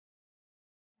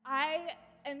I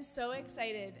am so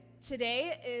excited.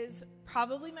 Today is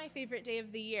probably my favorite day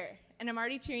of the year, and I'm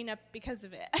already tearing up because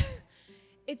of it.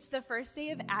 It's the first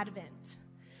day of Advent.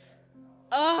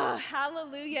 Oh,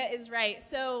 hallelujah is right.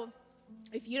 So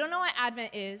if you don't know what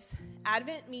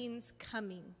Advent means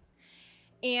coming.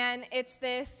 And it's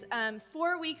this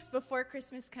 4 weeks before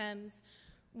Christmas comes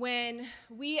when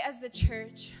we as the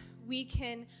church, we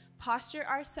can posture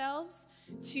ourselves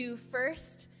to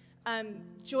first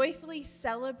joyfully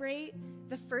celebrate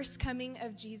the first coming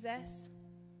of Jesus.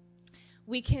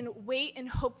 We can wait in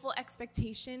hopeful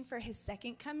expectation for his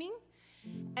second coming,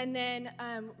 and then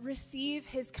receive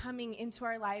his coming into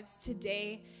our lives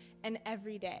today and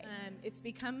every day. It's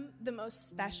become the most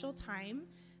special time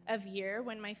of year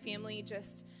when my family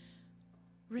just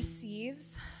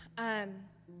receives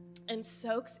and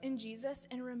soaks in Jesus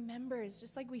and remembers,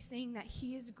 just like we sang, that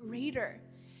he is greater.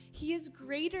 He is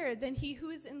greater than he who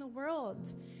is in the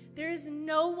world. There is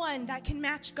no one that can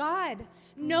match God.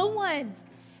 No one.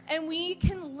 And we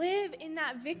can live in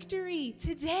that victory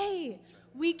today.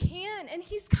 We can. And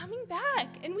he's coming back.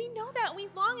 And we know that. We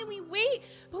long and we wait,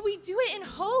 but we do it in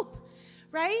hope,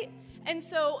 right? And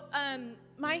so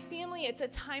my family, it's a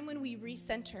time when we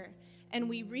recenter and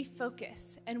we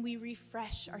refocus and we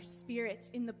refresh our spirits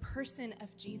in the person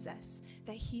of Jesus,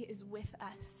 that he is with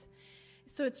us.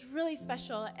 So it's really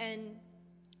special. And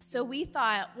so we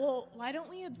thought, well, why don't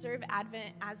we observe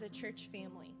Advent as a church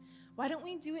family? Why don't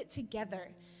we do it together?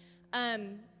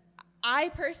 I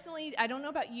personally, I don't know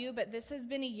about you, but this has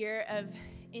been a year of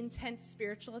intense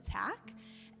spiritual attack.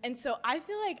 And so I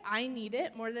feel like I need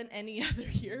it more than any other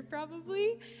year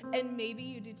probably, and maybe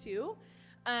you do too.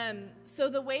 So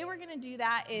the way we're going to do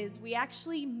that is we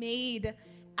actually made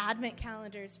Advent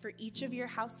calendars for each of your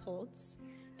households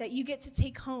that you get to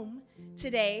take home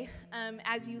today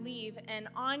as you leave. And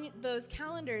on those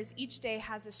calendars, each day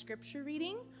has a scripture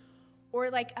reading or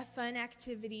like a fun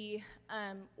activity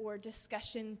or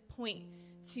discussion point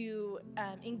to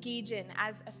engage in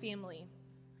as a family,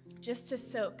 just to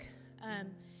soak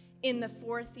in the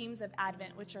 4 themes of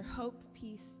Advent, which are hope,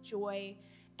 peace, joy,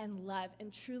 and love.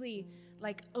 And truly,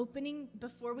 like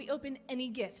before we open any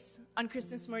gifts on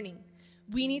Christmas morning,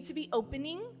 we need to be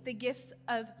opening the gifts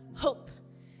of hope,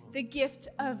 the gift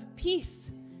of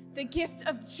peace, the gift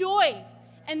of joy,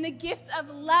 and the gift of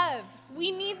love.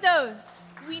 We need those.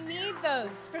 We need those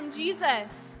from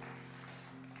Jesus.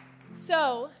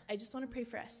 So I just want to pray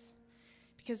for us,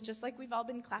 because just like we've all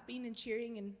been clapping and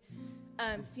cheering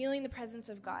and feeling the presence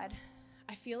of God,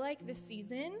 I feel like this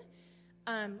season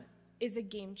is a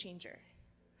game changer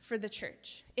for the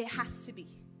church. It has to be.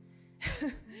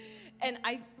 And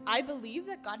I believe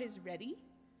that God is ready,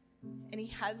 and he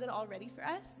has it all ready for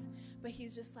us, but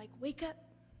he's just like, wake up,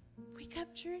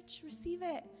 church, receive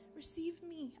it, receive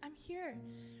me, I'm here,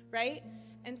 right?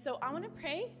 And so I want to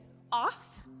pray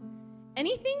off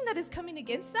anything that is coming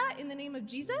against that in the name of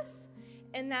Jesus,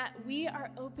 and that we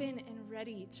are open and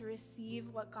ready to receive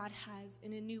what God has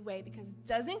in a new way, because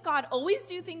doesn't God always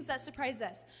do things that surprise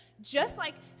us? Just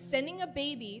like sending a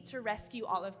baby to rescue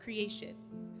all of creation.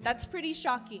 That's pretty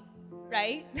shocking,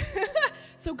 right?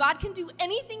 So God can do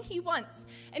anything he wants,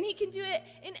 and he can do it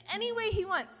in any way he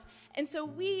wants. And so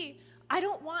I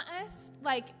don't want us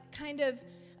like kind of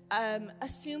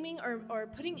assuming or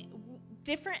putting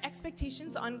different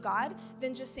expectations on God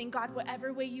than just saying, God,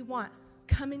 whatever way you want,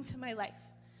 come into my life.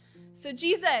 So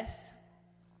Jesus,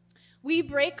 we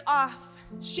break off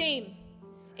shame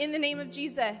in the name of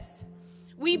Jesus.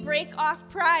 We break off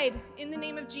pride in the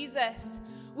name of Jesus.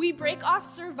 We break off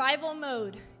survival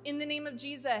mode in the name of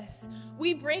Jesus.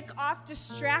 We break off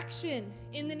distraction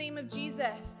in the name of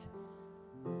Jesus.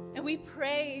 And we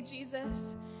pray,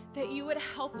 Jesus, that you would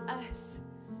help us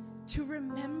to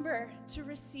remember to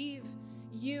receive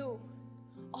you,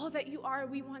 all that you are.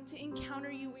 We want to encounter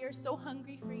you. We are so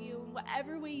hungry for you. In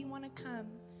whatever way you want to come,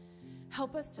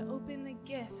 help us to open the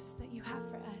gifts that you have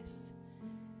for us.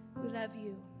 We love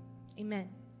you. Amen.